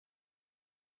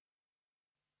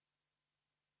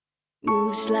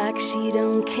Moves like she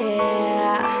don't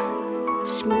care.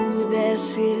 Smooth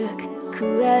as silk,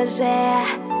 cool as air.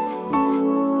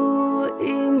 Ooh,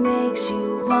 it makes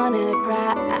you wanna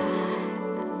cry.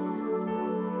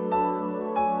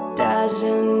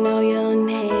 Doesn't know your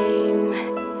name,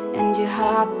 and your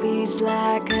heart beats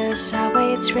like a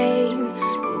subway train.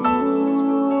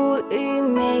 Ooh, it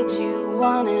makes you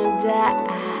wanna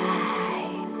die.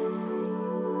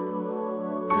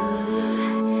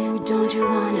 Ooh, don't you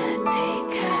wanna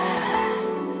take her?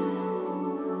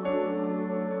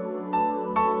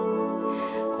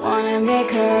 Wanna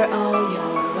make her all your